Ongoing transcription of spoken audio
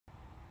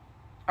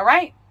All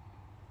right.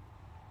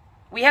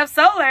 We have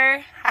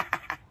solar.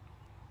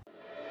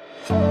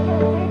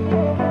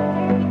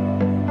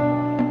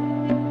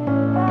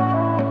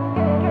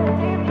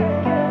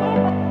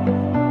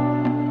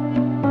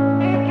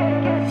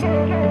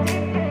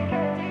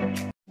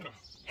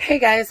 Hey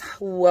guys,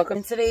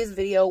 welcome to today's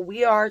video.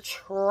 We are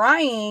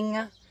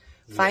trying,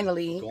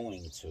 finally,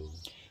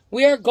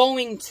 we are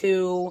going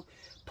to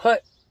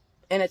put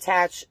and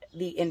attach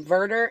the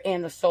inverter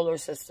and the solar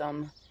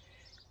system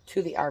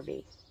to the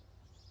RV.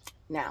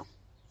 Now,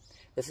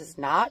 this is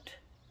not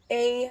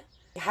a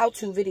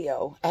how-to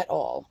video at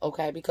all,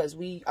 okay? Because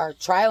we are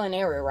trial and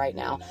error right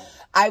now.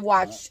 I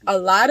watched a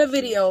lot of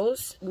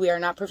videos. We are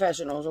not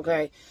professionals,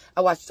 okay?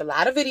 I watched a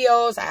lot of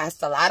videos. I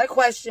asked a lot of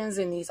questions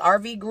in these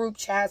RV group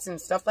chats and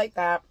stuff like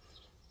that.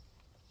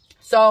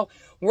 So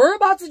we're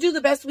about to do the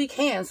best we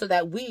can so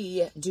that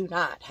we do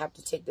not have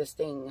to take this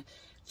thing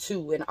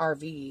to an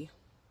RV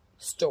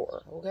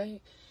store,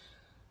 okay?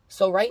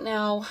 So right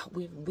now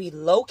we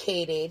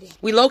located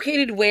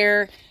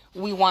where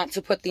we want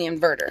to put the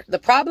inverter. The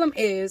problem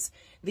is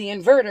the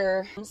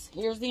inverter,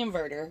 here's the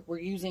inverter. We're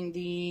using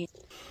the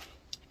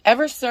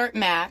Evercert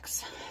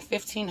Max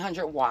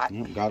 1500 watt.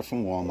 Got it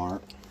from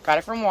Walmart. Got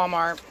it from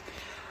Walmart.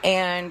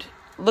 And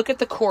look at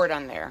the cord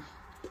on there.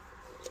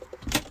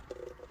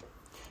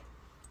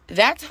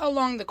 That's how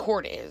long the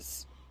cord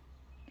is.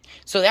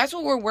 So that's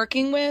what we're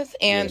working with.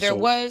 And yeah, there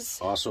was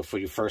also for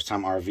your first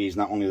time RVs,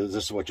 not only is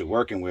this what you're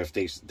working with,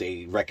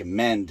 they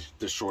recommend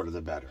the shorter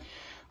the better.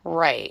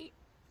 Right.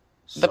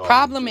 So the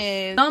problem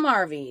is some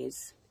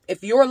RVs,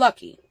 if you're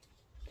lucky,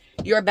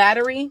 your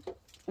battery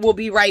will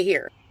be right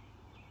here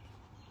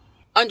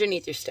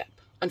underneath your step.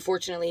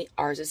 Unfortunately,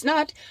 ours is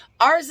not.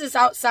 Ours is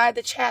outside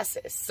the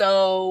chassis.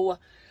 So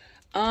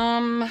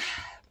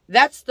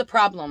that's the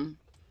problem,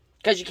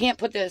 because you can't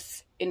put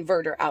this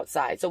inverter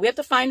outside. So we have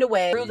to find a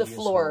way through the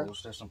floor.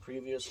 There's some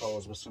previous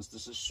holes, but since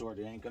this is short,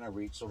 it ain't gonna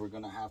reach, so we're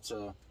gonna have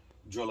to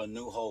drill a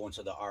new hole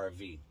into the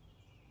RV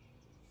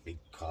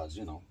because,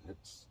 you know,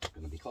 it's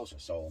gonna be closer.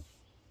 So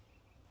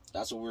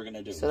that's what we're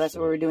gonna do. So that's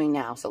what we're doing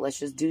now. So let's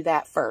just do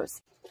that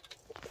first.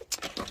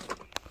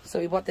 So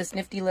we bought this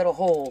nifty little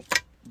hole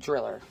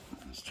driller.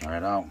 Let's try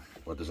it out.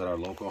 Bought this at our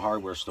local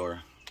hardware store.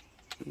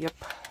 Yep.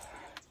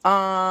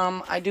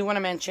 I do want to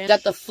mention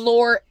that the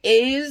floor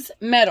is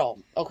metal,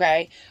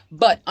 okay?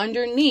 But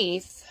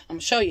underneath, I'm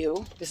gonna show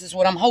you, this is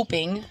what I'm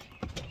hoping.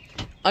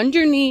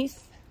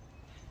 Underneath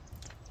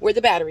where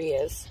the battery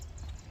is,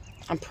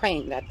 I'm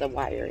praying that the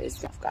wire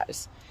is off,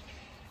 guys.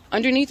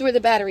 Underneath where the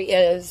battery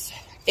is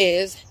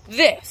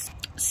this.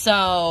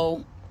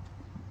 So,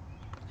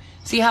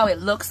 see how it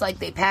looks like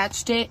they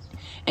patched it?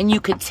 And you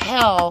could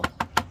tell,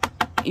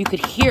 you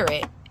could hear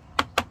it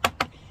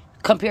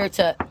compared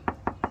to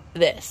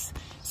this.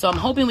 So I'm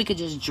hoping we could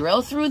just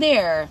drill through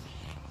there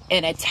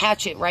and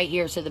attach it right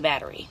here to the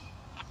battery.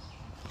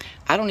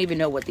 I don't even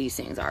know what these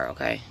things are,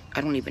 okay? I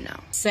don't even know.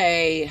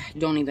 Say,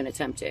 don't even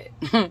attempt it.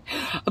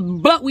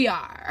 But we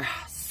are.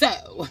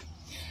 So,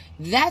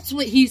 that's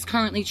what he's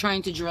currently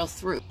trying to drill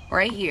through.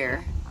 Right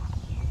here.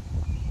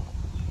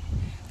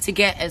 To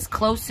get as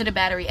close to the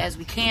battery as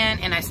we can.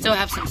 And I still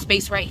have some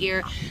space right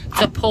here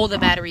to pull the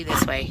battery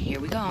this way.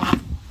 Here we go.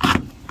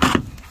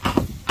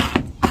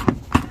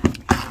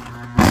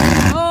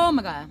 Oh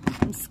my God,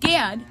 I'm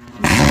scared.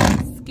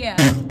 I'm scared.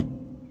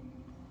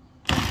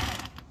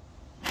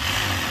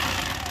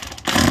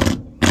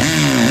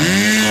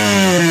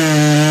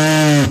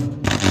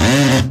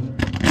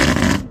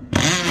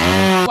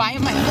 Why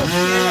am I so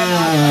scared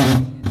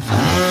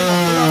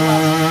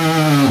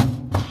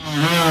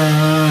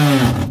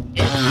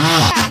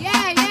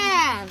right now?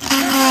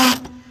 Yeah.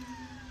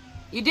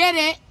 You did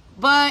it,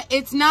 but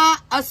it's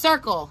not a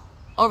circle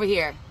over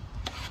here.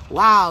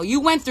 Wow, you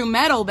went through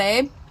metal,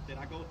 babe.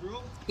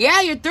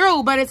 Yeah, you're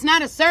through, but it's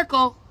not a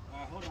circle.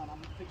 Hold on, I'm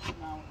going to fix it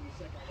now in a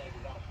second. I'll let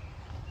it out.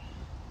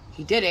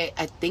 He did it.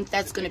 I think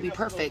that's going to be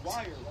perfect.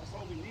 Wire. That's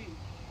all we need.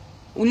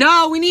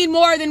 No, we need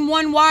more than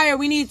one wire.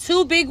 We need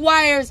 2 big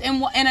wires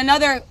and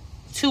another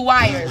 2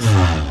 wires.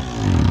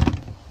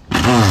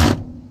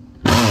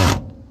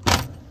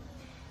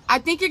 I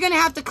think you're going to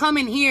have to come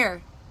in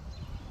here.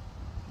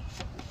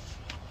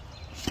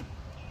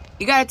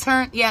 You got to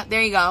turn. Yeah,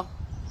 there you go.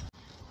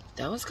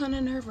 That was kind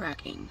of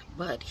nerve-wracking,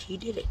 but he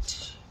did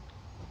it.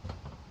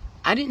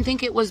 I didn't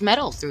think it was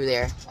metal through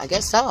there. I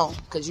guess so,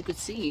 because you could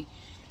see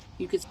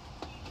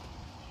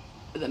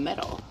the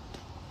metal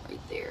right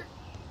there.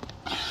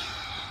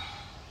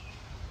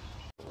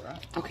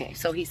 Okay,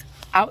 so he's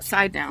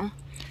outside now.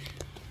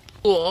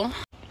 Cool.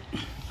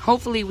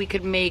 Hopefully we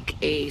could make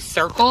a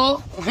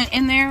circle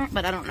in there,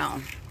 but I don't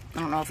know. I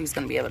don't know if he's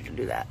going to be able to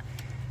do that.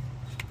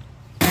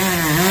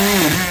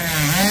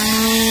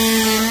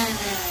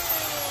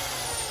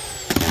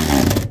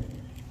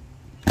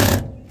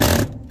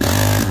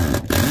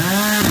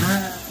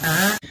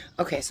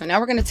 Okay, so now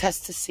we're going to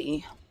test to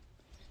see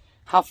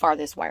how far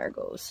this wire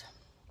goes.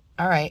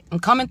 All right, I'm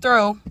coming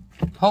through.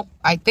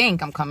 I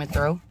think I'm coming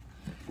through.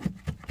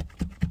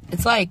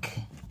 It's like,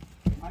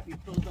 Might be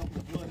filled up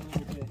with blood a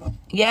little bit.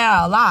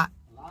 yeah, a lot.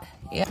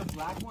 Yeah.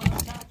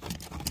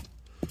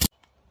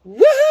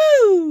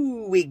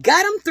 Woohoo! We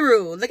got them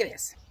through. Look at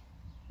this.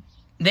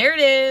 There it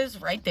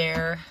is, right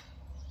there.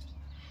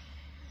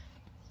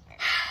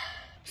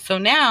 So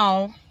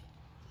now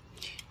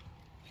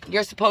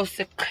you're supposed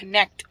to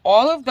connect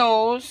all of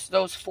those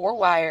 4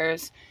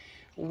 wires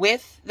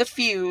with the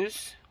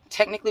fuse.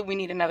 Technically, we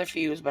need another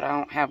fuse, but I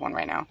don't have one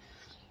right now.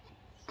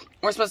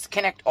 We're supposed to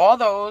connect all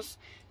those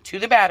to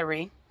the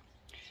battery.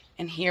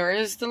 And here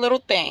is the little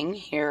thing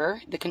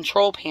here, the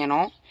control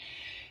panel,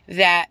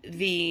 that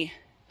the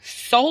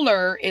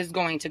solar is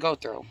going to go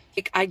through.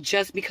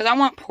 Because I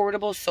want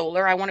portable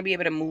solar, I want to be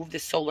able to move the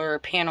solar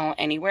panel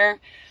anywhere.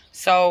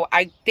 So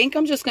I think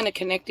I'm just going to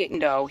connect it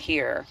into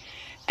here.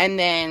 And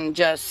then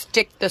just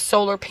stick the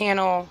solar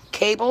panel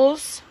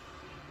cables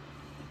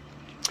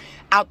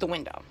out the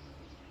window.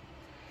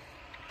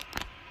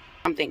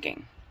 I'm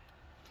thinking.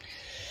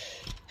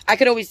 I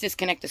could always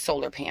disconnect the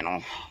solar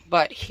panel.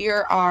 But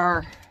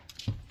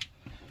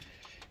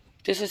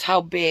this is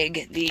how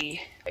big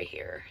right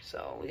here.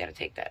 So we got to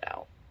take that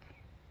out.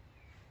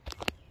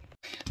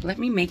 Let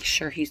me make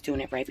sure he's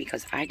doing it right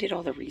because I did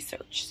all the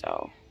research.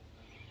 So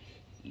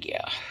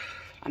yeah,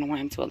 I don't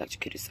want him to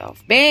electrocute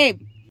himself.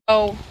 Babe!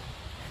 So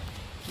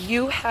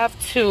you have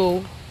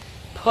to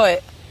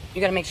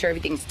you got to make sure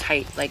everything's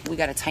tight. Like, we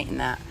got to tighten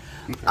that.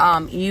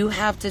 Okay. You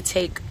have to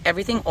take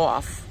everything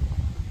off,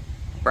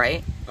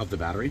 right? Of the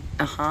battery?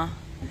 Uh-huh.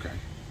 Okay.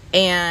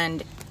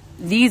 And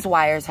these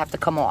wires have to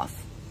come off.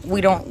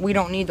 We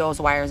don't need those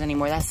wires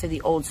anymore. That's to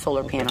the old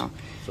solar panel.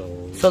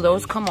 So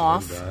those come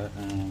off. There's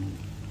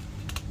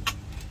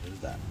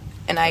that.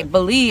 And I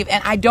believe,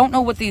 and I don't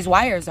know what these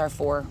wires are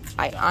for.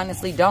 I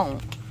honestly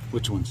don't.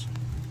 Which ones?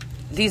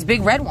 These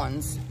big red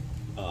ones.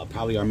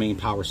 Probably our main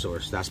power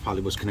source. That's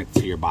probably what's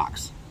connected to your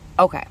box.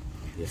 Okay.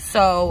 Yeah.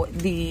 So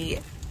the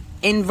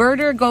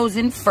inverter goes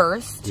in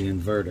first. The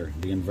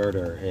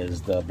inverter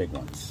is the big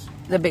ones.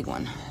 The big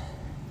one.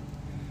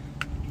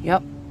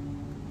 Yep.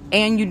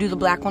 And you do the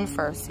black one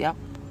first. Yep.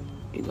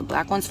 Do the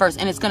black ones first.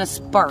 And it's going to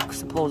spark,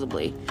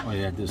 supposedly. Oh,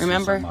 yeah.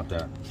 Remember? About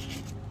that.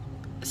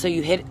 So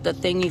you hit the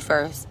thingy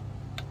first.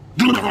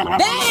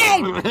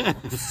 Bang!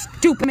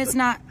 Stupid.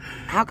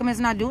 How come it's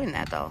not doing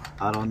that, though?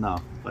 I don't know.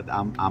 But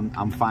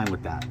I'm fine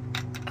with that.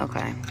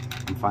 Okay.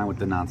 I'm fine with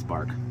the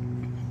non-spark.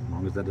 As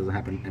long as that doesn't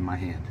happen in my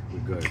hand, we're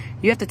good.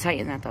 You have to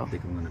tighten that, though. I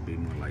think I'm going to be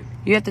more like...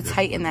 You have to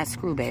tighten that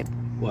screw, babe.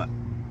 What?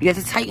 You have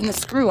to tighten the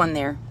screw on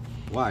there.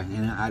 Why?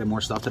 And I added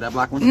more stuff to that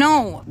black one?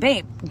 No,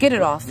 babe. Get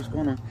it off. What's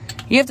going on?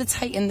 You have to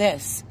tighten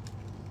this.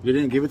 You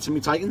didn't give it to me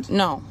tightened?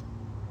 No.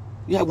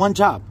 You had one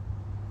job.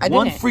 I didn't.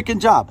 One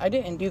freaking job. I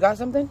didn't. Do you got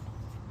something?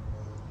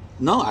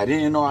 No, I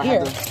didn't know I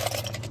had to...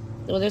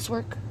 Will this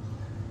work?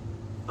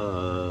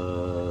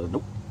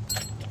 Nope.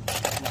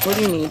 What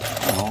do you need?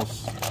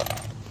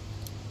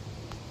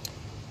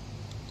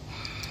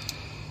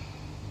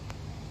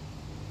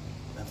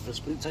 That feels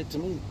pretty tight to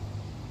me.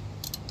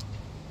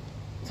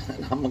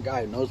 I'm a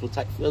guy who knows what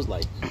tight feels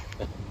like.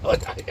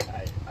 Alright,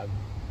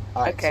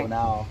 okay. So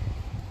now...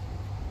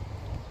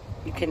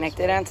 You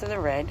connect it onto the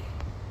red.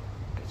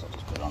 Guess I'll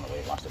just put it on the way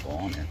it wants to go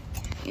on there.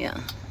 Yeah.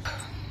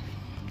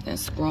 Then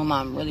screw them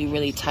on really,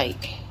 really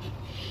tight.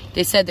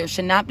 They said there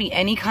should not be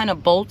any kind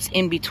of bolts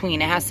in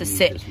between. It has to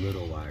sit... This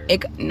little wire.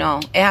 It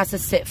has to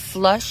sit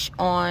flush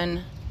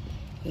on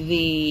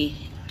the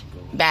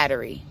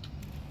battery.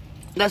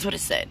 That's what it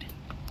said.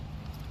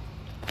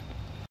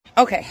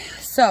 Okay,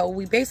 so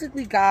we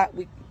basically got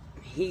we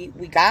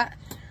got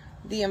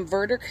the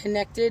inverter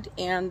connected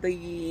and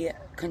the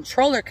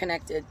controller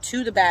connected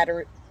to the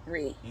battery.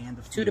 And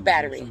the fuse. To the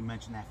battery. So you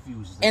mentioned that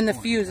fuse. And the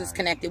fuse is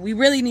connected. We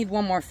really need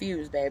one more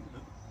fuse, babe.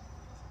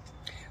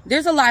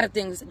 There's a lot of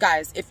things,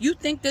 guys. If you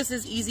think this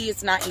is easy,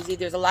 it's not easy.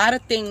 There's a lot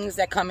of things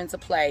that come into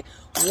play.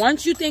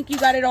 Once you think you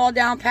got it all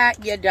down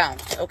pat, you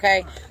don't.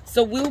 Okay?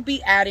 So we'll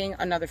be adding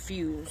another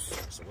fuse.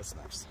 So what's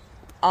next?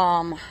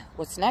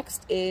 What's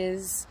next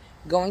is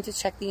going to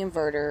check the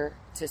inverter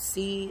to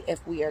see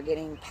if we are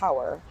getting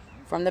power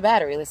from the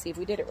battery. Let's see if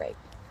we did it right.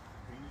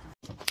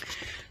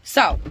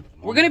 So,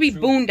 we're going to be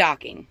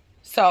boondocking.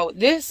 So,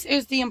 this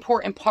is the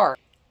important part.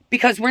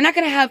 Because we're not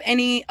going to have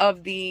any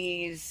of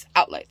these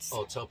outlets.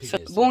 Oh, tell so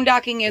people.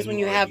 Boondocking is when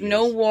you have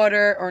no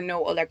water or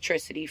no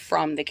electricity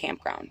from the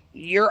campground.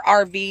 Your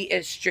RV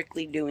is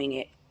strictly doing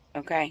it,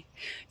 okay?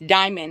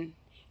 Diamond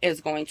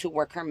is going to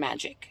work her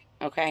magic,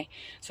 okay?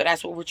 So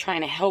that's what we're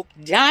trying to help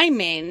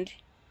Diamond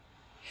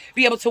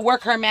be able to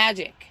work her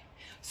magic.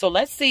 So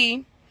let's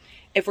see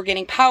if we're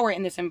getting power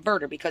in this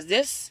inverter, because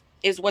this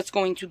is what's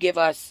going to give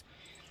us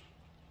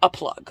a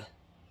plug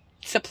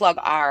to plug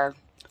our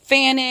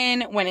fan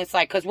in when it's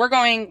like, because we're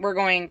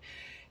in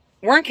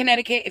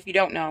Connecticut, if you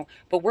don't know,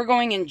 but we're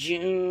going in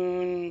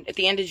June, at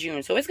the end of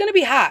June, so it's going to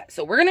be hot,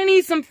 so we're going to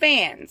need some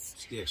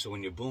fans. Yeah, so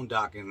when you're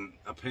boondocking,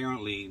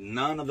 apparently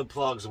none of the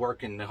plugs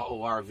work in the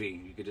whole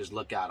RV. You could just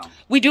look at them.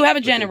 We do have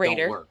a generator.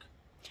 They don't work.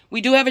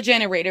 We do have a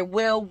generator.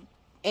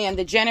 And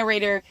the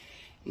generator,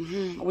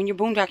 when you're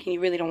boondocking, you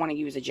really don't want to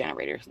use a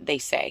generator, they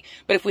say.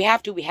 But if we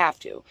have to, we have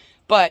to.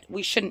 But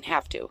we shouldn't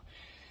have to.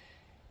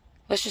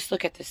 Let's just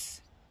look at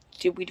this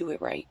Did we do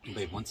it right?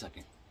 Babe, 1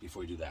 second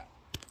before you do that.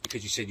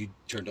 Because you said you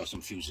turned off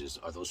some fuses.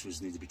 Are those fuses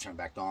need to be turned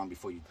back on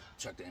before you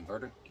check the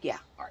inverter? Yeah.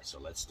 All right, so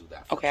let's do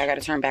that first. Okay, I got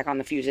to turn back on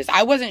the fuses.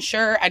 I wasn't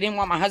sure. I didn't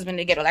want my husband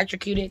to get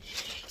electrocuted.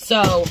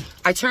 So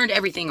I turned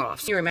everything off.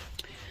 So you remember?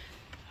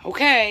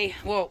 Okay.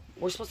 Well,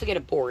 we're supposed to get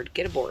a board.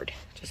 Get a board,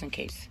 just in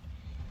case.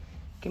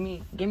 Give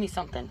me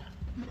something.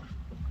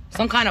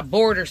 Some kind of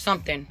board or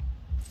something.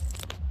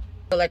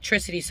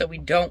 Electricity, so we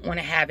don't want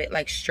to have it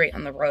like straight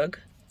on the rug.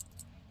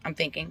 I'm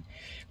thinking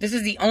this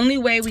is the only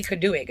way we could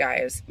do it,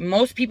 guys.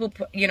 Most people,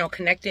 you know,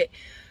 connect it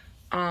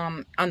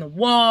on the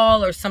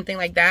wall or something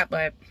like that,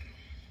 but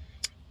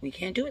we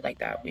can't do it like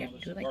that. We have to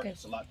do it like this.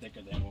 It's a lot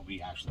thicker than what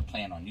we actually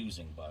plan on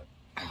using, but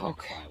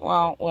okay.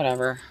 Well,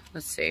 whatever.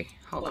 Let's see.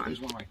 Hold on. There's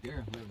one right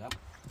there.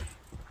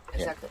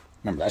 Exactly.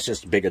 Remember, that's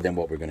just bigger than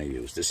what we're going to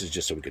use. This is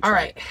just so we could try. All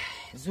right.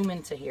 Zoom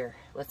into here.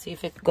 Let's see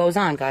if it goes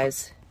on,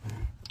 guys.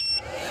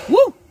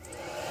 Woo!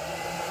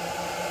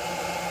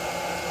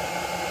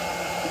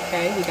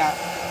 Okay, we got,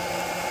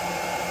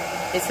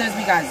 it says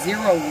we got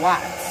 0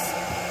 watts.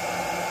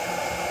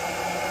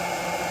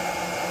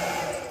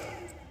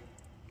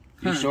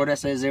 You sure that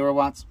says 0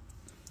 watts?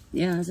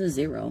 Yeah, it says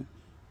 0.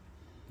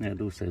 Yeah, it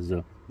do say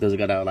 0. Does it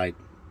got to, like,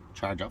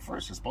 charge up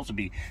first? It's supposed to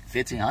be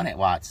 1500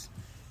 watts.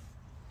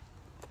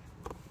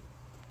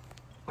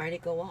 Why'd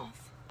it go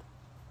off?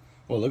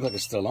 Well, it looks like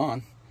it's still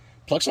on.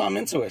 Plug some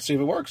into it, see if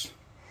it works.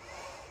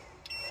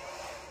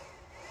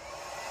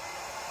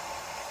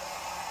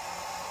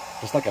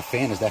 It's like a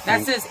fan. Is that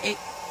fan? That says 8. Is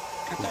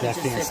that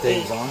fan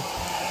stays on?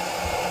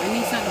 I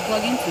need something to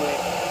plug into it.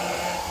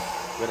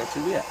 Where that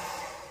TV at?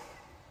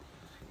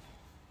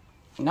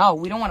 No,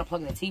 we don't want to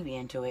plug the TV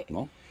into it.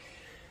 No?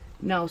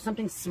 No,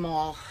 something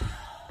small.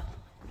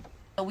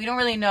 So we don't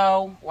really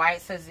know why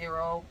it says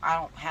 0. I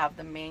don't have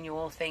the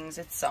manual things.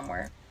 It's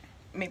somewhere.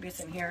 Maybe it's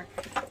in here.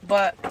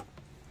 But,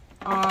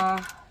 no,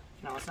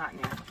 it's not in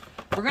here.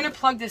 We're going to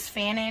plug this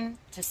fan in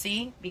to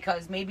see,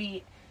 because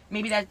maybe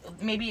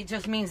it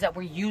just means that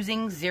we're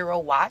using 0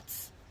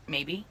 watts.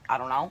 Maybe. I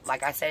don't know.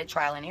 Like I said,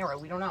 trial and error.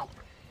 We don't know.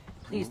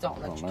 Please don't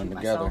electrocute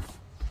myself.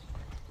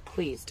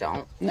 Please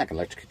don't. You're not going to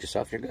electrocute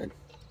yourself. You're good.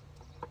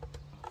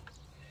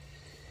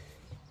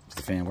 Does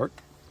the fan work?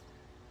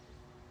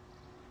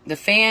 The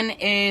fan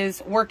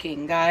is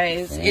working,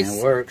 guys.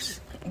 It works.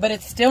 But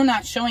it's still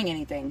not showing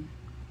anything.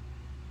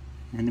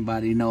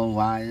 Anybody know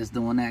why it's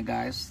doing that,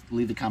 guys?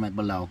 Leave the comment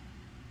below.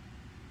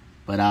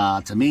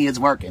 But to me, it's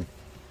working.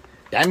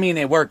 That mean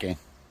it's working.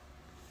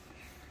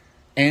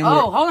 And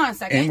hold on a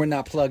second. And we're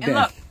not plugged in.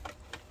 Look,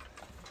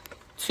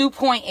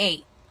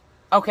 2.8.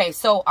 Okay,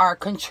 so our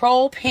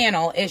control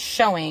panel is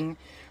showing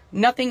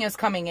nothing is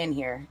coming in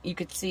here. You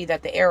could see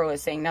that the arrow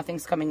is saying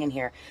nothing's coming in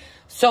here.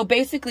 So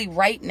basically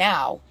right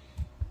now,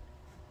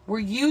 we're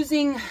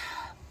using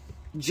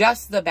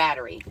just the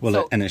battery. Well,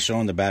 so and it's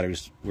showing the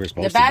batteries we're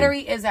supposed to the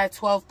battery is at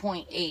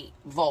 12.8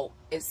 volt,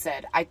 it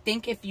said. I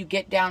think if you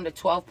get down to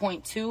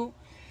 12.2,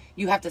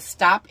 you have to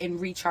stop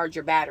and recharge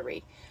your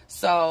battery.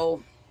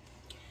 So,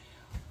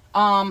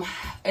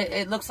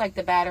 it looks like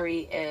the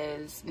battery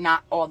is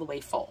not all the way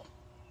full.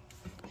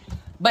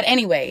 But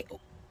anyway,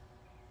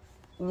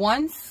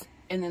 once,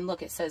 and then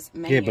look, it says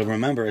menu. Yeah, but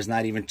remember, it's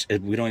not even,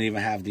 we don't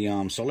even have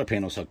the solar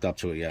panels hooked up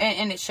to it yet.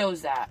 And it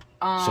shows that.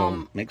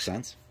 So, makes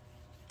sense.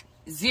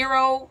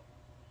 0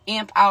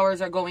 amp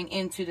hours are going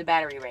into the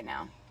battery right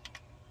now.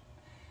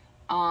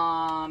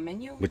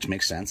 Menu. Which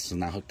makes sense. It's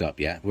not hooked up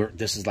yet.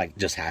 This is like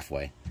just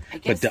halfway. I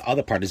guess, but the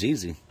other part is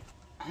easy.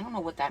 I don't know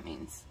what that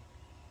means.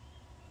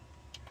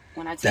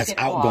 When I take That's it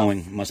outgoing.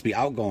 off, Must be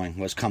outgoing.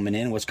 What's coming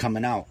in, what's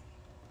coming out.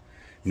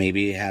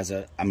 Maybe it has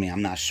a, I mean,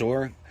 I'm not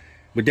sure.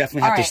 We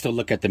definitely have to still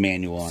look at the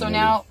manual. So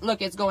now,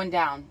 look, it's going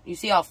down. You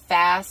see how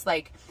fast,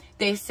 like,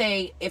 they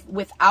say if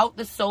without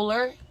the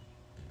solar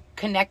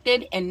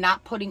connected and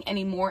not putting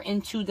any more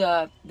into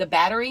the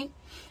battery,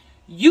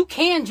 you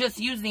can just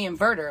use the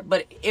inverter,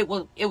 but it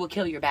will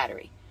kill your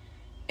battery.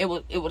 It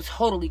will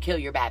totally kill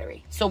your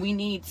battery. So we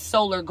need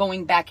solar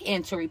going back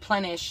in to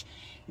replenish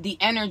the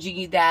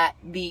energy that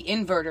the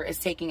inverter is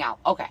taking out.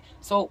 Okay,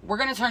 so we're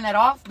going to turn that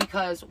off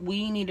because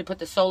we need to put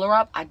the solar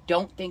up. I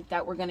don't think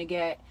that we're going to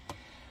get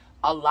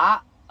a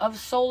lot of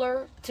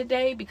solar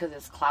today because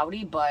it's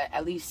cloudy, but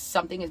at least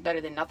something is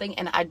better than nothing.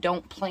 And I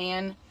don't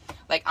plan,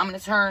 like, I'm going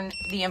to turn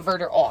the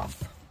inverter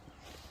off.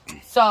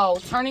 So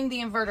turning the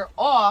inverter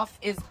off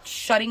is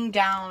shutting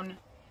down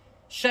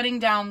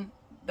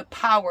the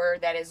power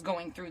that is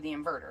going through the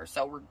inverter.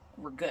 So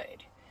we're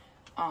good.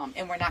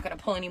 And we're not going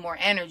to pull any more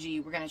energy.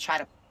 We're going to try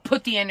to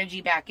put the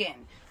energy back in.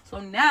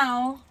 So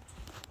now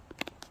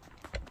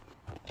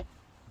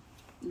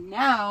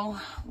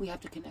we have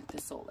to connect the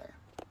solar.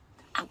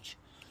 Ouch.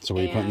 So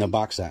where are you putting the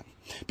box at?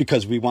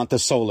 Because we want the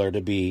solar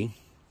to be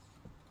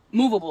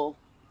movable.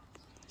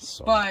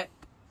 So. But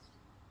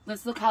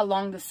let's look how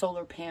long the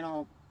solar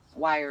panel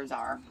wires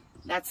are.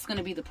 That's going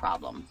to be the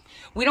problem.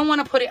 We don't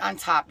want to put it on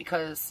top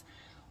because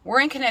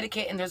we're in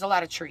Connecticut and there's a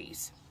lot of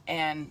trees.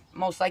 And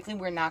most likely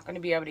we're not going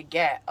to be able to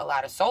get a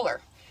lot of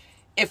solar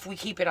if we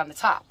keep it on the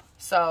top.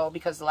 So,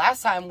 because the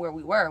last time where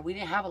we were, we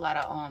didn't have a lot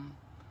of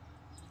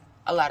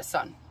a lot of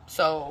sun.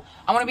 So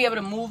I want to be able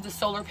to move the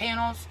solar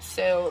panels.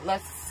 So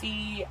let's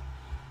see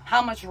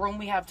how much room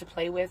we have to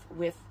play with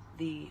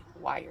the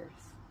wires.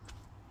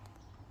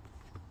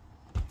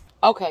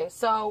 Okay,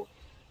 so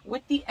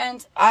with the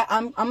ends,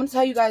 I'm going to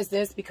tell you guys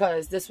this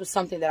because this was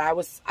something that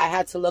I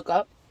had to look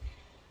up.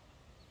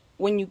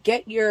 When you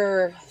get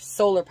your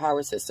solar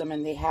power system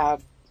and they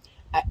have,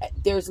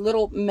 there's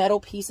little metal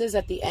pieces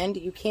at the end,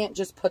 you can't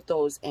just put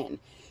those in.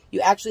 You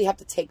actually have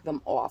to take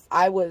them off.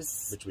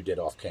 Which we did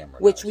off camera.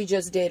 Which we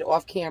just did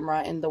off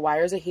camera. And the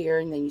wires are here.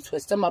 And then you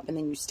twist them up. And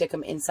then you stick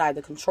them inside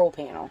the control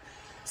panel.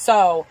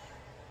 So,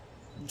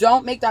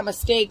 don't make that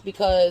mistake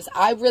because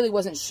I really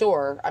wasn't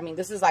sure. I mean,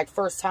 this is like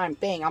first time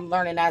thing. I'm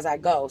learning as I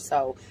go.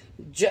 So,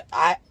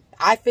 I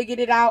figured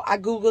it out. I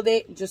Googled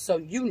it. Just so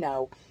you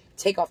know.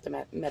 Take off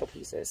the metal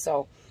pieces.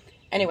 So,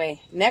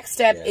 anyway. Next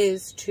step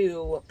is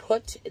to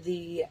put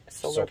the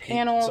solar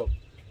panel...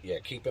 Yeah,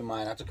 keep in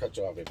mind, not to cut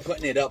you off, we're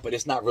putting it up, but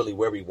it's not really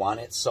where we want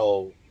it.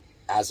 So,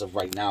 as of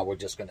right now, we're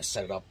just going to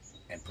set it up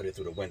and put it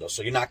through the window.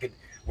 So, we're not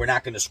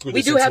going to screw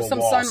this into a wall. We do have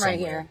some sun right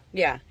here.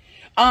 Yeah.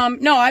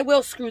 No, I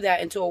will screw that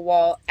into a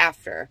wall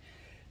after.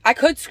 I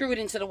could screw it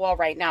into the wall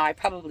right now. I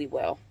probably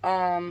will.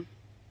 And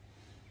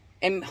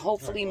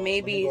hopefully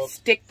maybe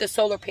stick the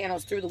solar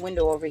panels through the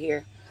window over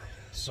here.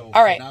 So,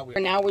 all right. For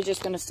now, we're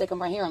just going to stick them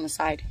right here on the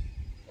side.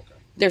 Okay.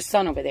 There's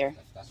sun over there.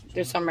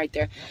 There's some right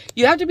there.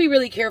 You have to be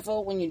really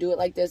careful when you do it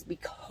like this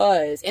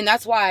because, and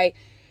that's why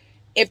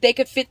if they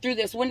could fit through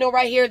this window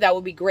right here, that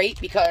would be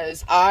great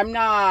because I'm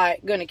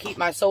not going to keep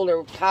my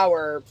solar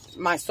power,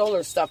 my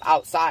solar stuff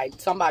outside.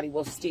 Somebody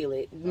will steal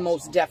it,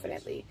 most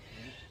definitely.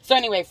 So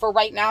anyway, for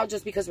right now,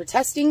 just because we're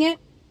testing it,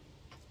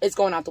 it's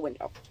going out the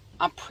window.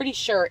 I'm pretty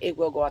sure it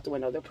will go out the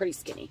window. They're pretty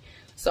skinny.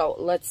 So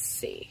let's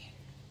see.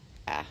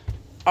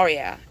 Oh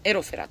yeah,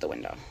 it'll fit out the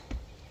window.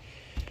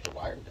 The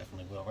wire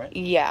definitely will, right?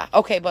 Yeah.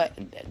 Okay, but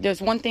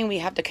there's one thing we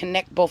have to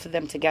connect both of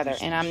them together,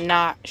 and I'm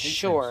not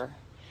sure.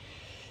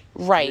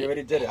 Right. We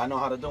already did it. I know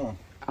how to do them.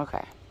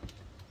 Okay.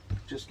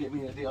 Just get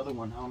me the other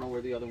one. I don't know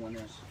where the other one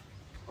is.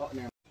 Oh,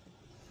 man.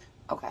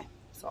 Okay.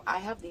 So I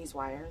have these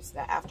wires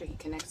that after he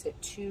connects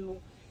it to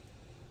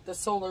the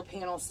solar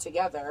panels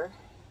together,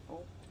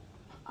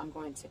 I'm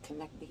going to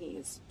connect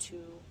these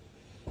to,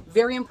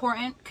 very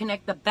important,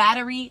 connect the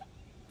battery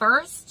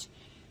first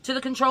to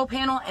the control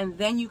panel, and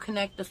then you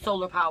connect the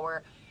solar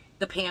power,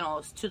 the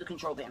panels, to the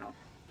control panel.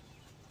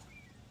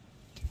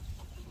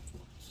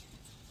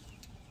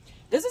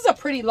 This is a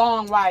pretty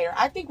long wire.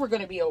 I think we're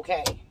going to be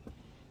okay.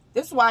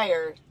 This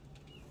wire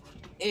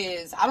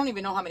is, I don't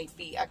even know how many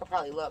feet. I could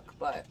probably look,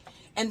 but,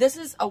 and this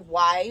is a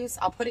Wise.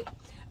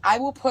 I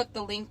will put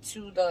the link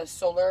to the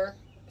solar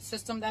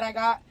system that I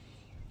got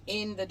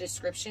in the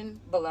description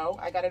below.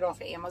 I got it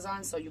off of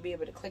Amazon, so you'll be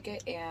able to click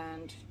it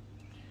and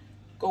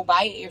go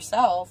buy it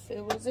yourself.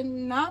 It was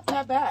not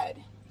that bad.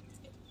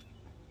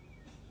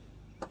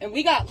 And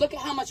we got, look at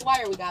how much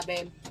wire we got,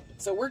 babe.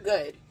 So we're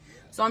good.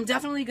 So I'm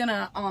definitely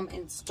gonna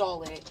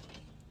install it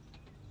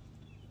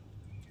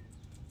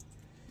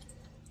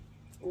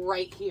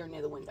right here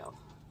near the window.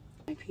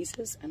 My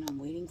pieces, and I'm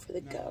waiting for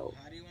the go.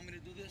 How do you want me to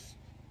do this?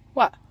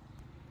 What?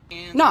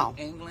 And no.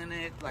 Angling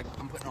it, like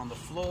I'm putting it on the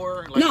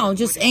floor. Like, no,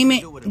 just aim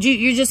it.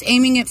 You're just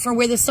aiming it for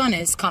where the sun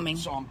is coming.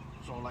 So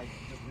like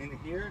just lean it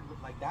here,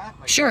 like that.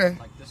 Like sure. This,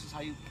 like this is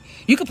how you.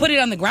 You could put it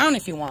on the ground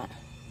if you want.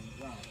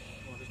 Well,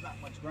 there's not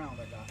much ground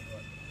I got.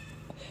 But...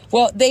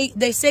 Well,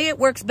 they say it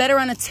works better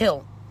on a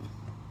tilt.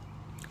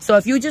 So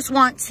if you just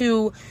want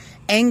to,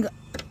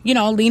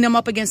 lean them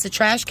up against the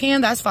trash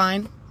can, that's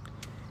fine.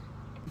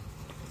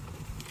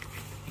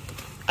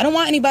 I don't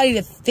want anybody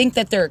to think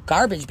that they're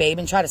garbage, babe,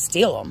 and try to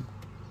steal them.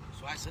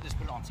 So I said just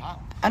put it on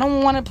top. I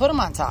don't want to put them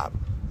on top.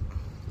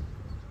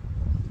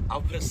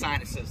 I'll put a sign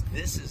that says,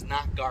 "This is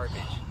not garbage."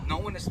 No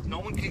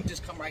one can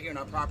just come right here on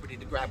our property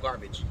to grab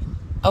garbage.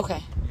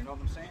 Okay. You know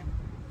what I'm saying?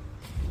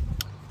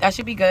 That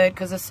should be good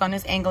because the sun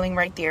is angling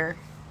right there.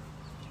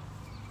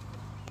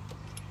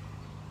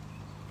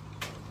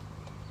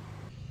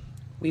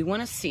 We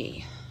want to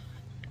see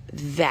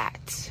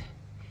that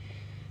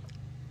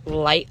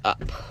light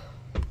up.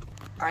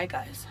 All right,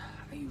 guys,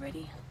 are you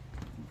ready?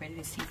 Ready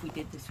to see if we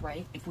did this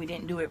right? If we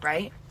didn't do it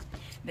right,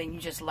 then you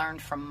just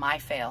learned from my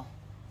fail.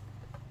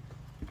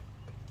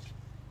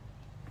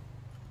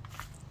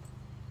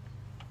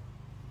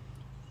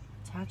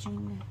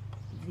 Attaching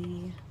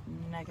the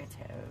negative.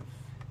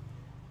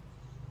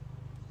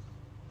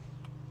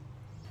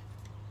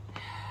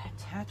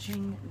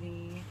 Attaching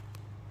the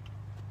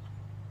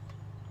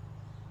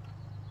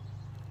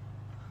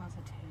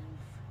positive.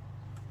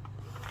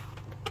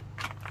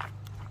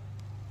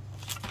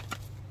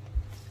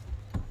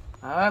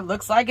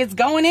 Looks like it's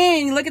going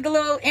in. Look at the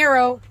little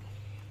arrow.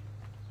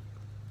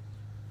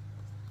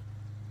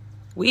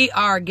 We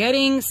are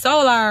getting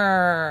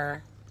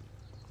solar.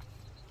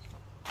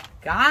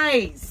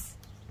 Guys,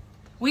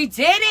 we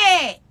did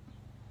it.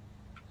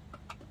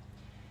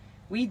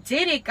 We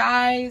did it,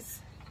 guys.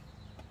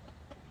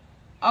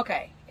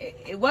 Okay,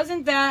 it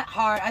wasn't that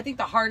hard. I think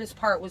the hardest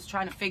part was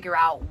trying to figure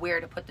out where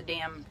to put the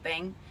damn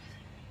thing,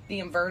 the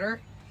inverter.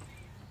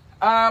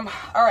 All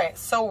right,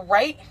 so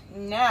right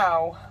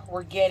now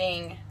we're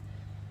getting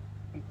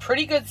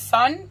pretty good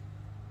sun.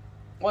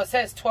 Well, it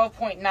says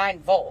 12.9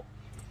 volt.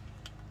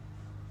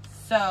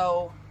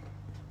 So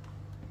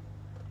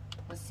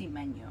let's see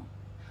menu.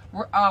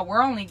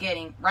 We're only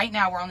getting right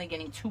now. We're only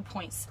getting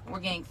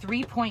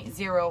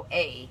 3.0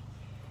 A.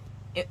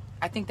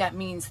 I think that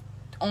means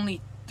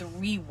only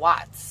 3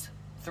 watts.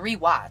 3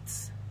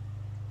 watts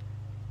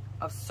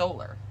of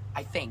solar.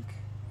 I think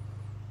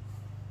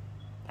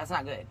that's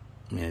not good.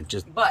 I mean, it's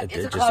a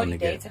cloudy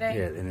day today.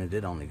 Yeah, and it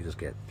did only just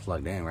get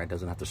plugged in, right?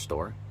 Doesn't have to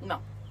store. No.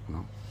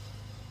 No.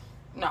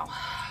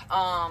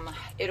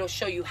 It'll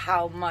show you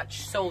how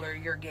much solar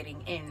you're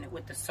getting in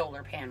with the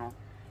solar panel.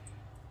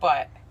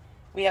 But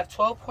we have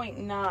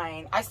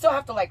 12.9. I still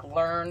have to like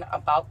learn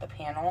about the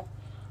panel.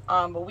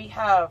 But we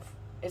have,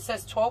 it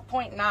says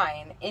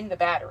 12.9 in the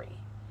battery.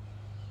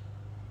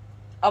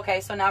 Okay,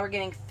 so now we're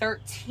getting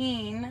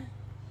 13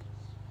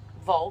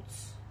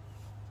 volts.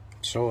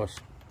 Show us.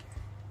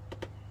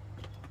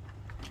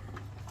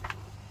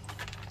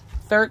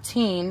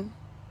 13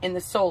 in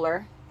the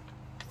solar.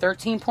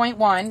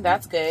 13.1,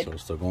 that's good. So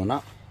it's still going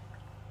up.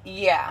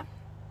 Yeah.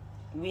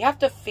 We have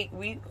to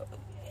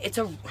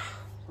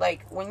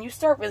like when you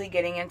start really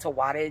getting into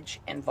wattage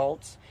and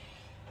volts.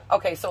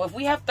 Okay, so if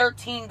we have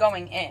 13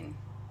 going in,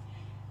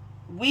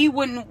 we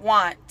wouldn't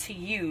want to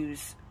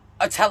use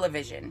a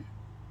television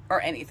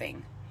or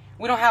anything.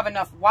 We don't have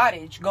enough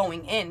wattage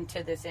going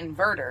into this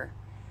inverter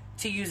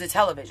to use a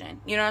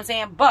television. You know what I'm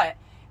saying? But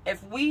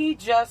if we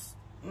just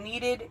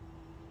needed,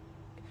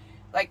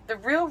 like, the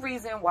real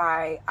reason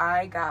why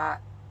I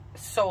got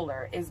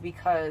solar is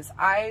because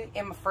I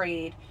am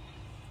afraid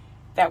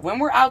that when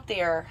we're out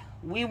there,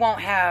 we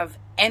won't have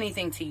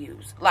anything to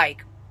use.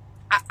 Like,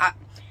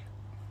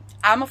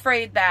 I'm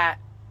afraid that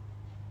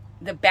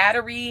the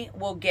battery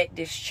will get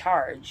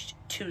discharged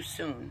too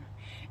soon.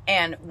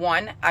 And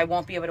one, I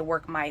won't be able to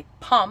work my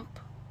pump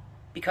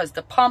because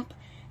the pump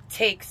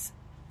takes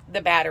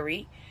the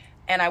battery.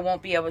 And I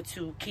won't be able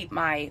to keep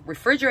my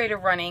refrigerator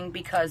running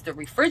because the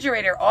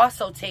refrigerator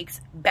also takes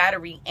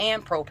battery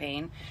and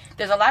propane.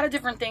 There's a lot of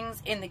different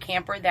things in the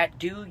camper that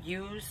do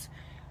use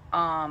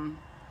the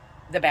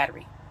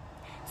battery.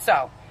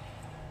 So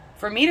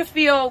for me to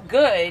feel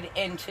good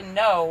and to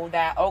know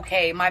that,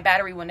 okay, my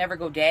battery will never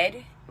go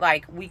dead,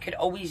 like we could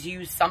always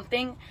use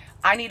something,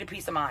 I need a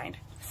peace of mind.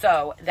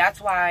 So that's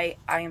why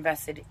I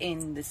invested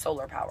in the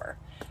solar power.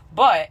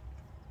 But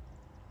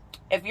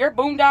if you're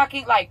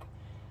boondocking, like,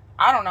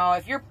 I don't know,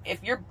 if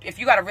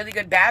you got a really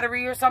good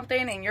battery or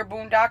something and you're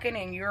boondocking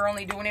and you're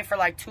only doing it for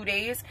like 2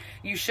 days,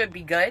 you should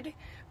be good.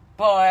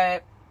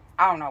 But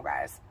I don't know,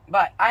 guys.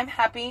 But I'm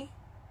happy.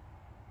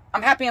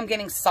 I'm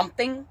getting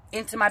something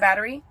into my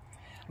battery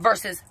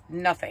versus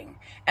nothing.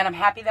 And I'm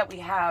happy that we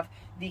have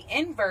the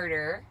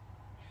inverter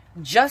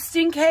just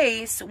in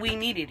case we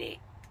needed it.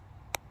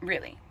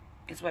 Really,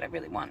 is what I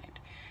really wanted.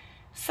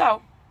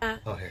 So, here.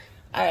 All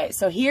right,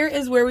 so here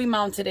is where we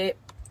mounted it.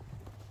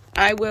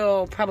 I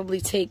will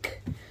probably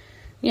take,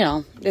 you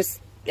know,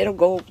 this, it'll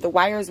go, the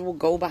wires will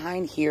go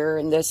behind here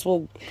and this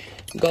will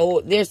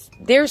go,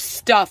 there's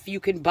stuff you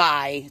can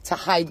buy to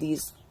hide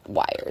these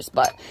wires,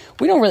 but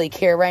we don't really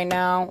care right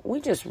now.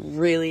 We just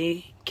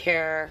really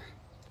care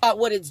about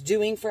what it's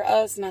doing for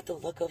us, not the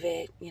look of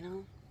it, you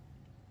know.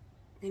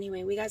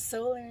 Anyway, we got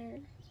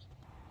solar.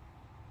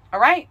 All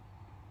right.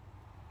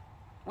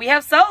 We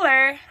have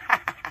solar.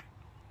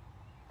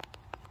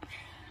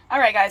 All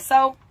right, guys,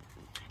 so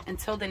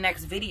until the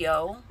next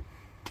video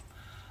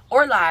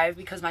or live,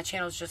 because my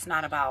channel is just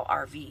not about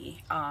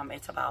RV,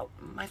 it's about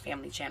my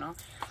family channel.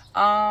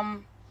 I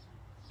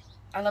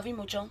love you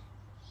mucho,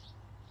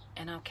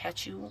 and I'll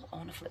catch you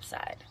on the flip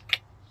side.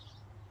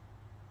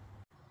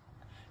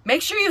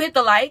 Make sure you hit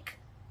the like,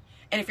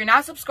 and if you're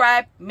not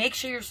subscribed, make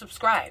sure you're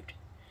subscribed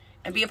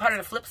and be a part of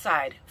the flip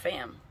side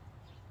fam,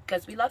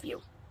 because we love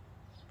you.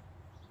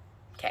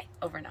 Okay,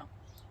 over now.